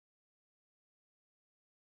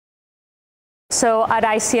So at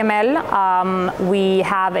ICML, we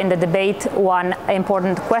have in the debate one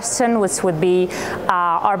important question, which would be,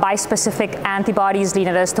 are bispecific antibodies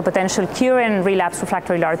leading us to potential cure in relapsed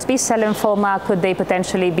refractory large B-cell lymphoma? Could they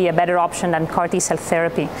potentially be a better option than CAR T-cell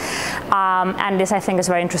therapy? And this, I think, is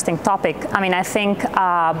a very interesting topic. I mean, I think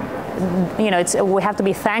we have to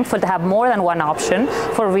be thankful to have more than one option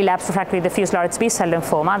for relapsed refractory diffuse large B-cell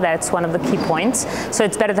lymphoma. That's one of the key points. So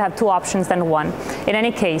it's better to have two options than one. In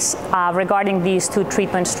any case, regarding these two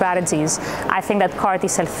treatment strategies, I think that CAR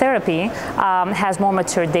T-cell therapy has more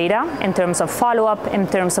mature data in terms of follow-up, in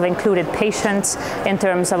terms of included patients, in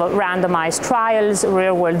terms of randomized trials,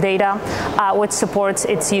 real-world data, which supports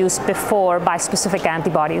its use before bispecific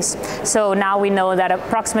antibodies. So now we know that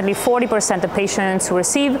approximately 40% of patients who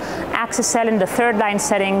receive axi-cel in the third-line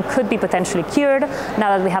setting could be potentially cured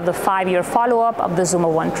now that we have the 5-year follow-up of the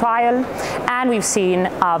ZUMA-1 trial. And we've seen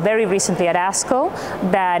very recently at ASCO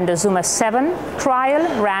that the ZUMA-7 trial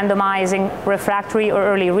randomizing refractory or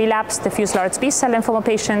early relapse diffuse large B-cell lymphoma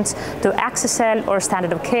patients to axi-cel or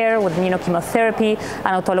standard of care with immunochemotherapy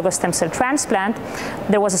and autologous stem cell transplant.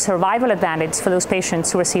 There was a survival advantage for those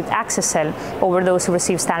patients who received axi-cel over those who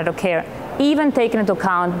received standard of care, even taking into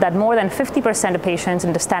account that more than 50% of patients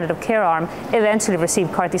in the standard of care arm eventually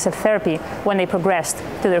received CAR T-cell therapy when they progressed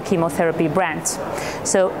to their chemotherapy branch.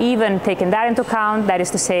 So even taking that into account, that is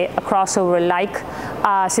to say a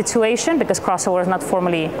crossover-like situation, because crossover is not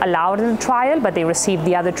formally allowed in the trial, but they received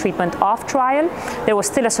the other treatment off trial, there was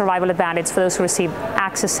still a survival advantage for those who received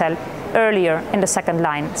axi-cel earlier in the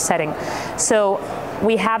second-line setting. So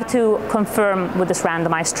we have to confirm with this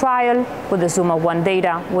randomized trial, with the ZUMA-1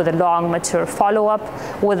 data, with a long mature follow-up,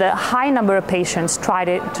 with a high number of patients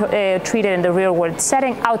treated in the real-world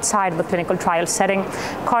setting outside of the clinical trial setting.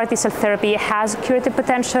 CAR T-cell therapy has curative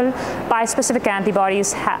potential. Bispecific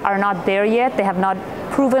antibodies are not there yet. They have not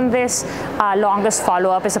proven this. Longest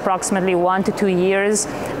follow-up is approximately 1 to 2 years,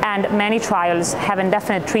 and many trials have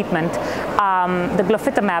indefinite treatment. The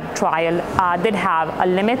glofitamab trial did have a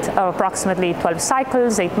limit of approximately 12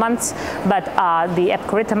 cycles, 8 months, but the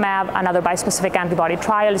epcoritamab and other bispecific antibody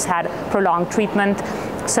trials had prolonged treatment.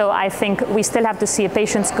 So I think we still have to see if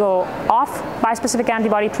patients go off bispecific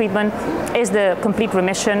antibody treatment, is the complete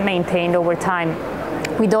remission maintained over time?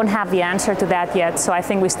 We don't have the answer to that yet, so I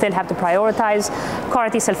think we still have to prioritize CAR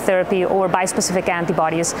T-cell therapy or bispecific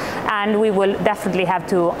antibodies, and we will definitely have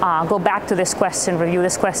to go back to this question, review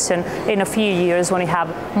this question in a few years when we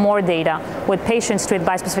have more data with patients treated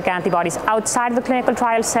bispecific antibodies outside of the clinical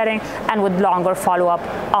trial setting and with longer follow-up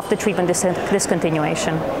of the treatment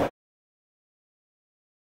discontinuation.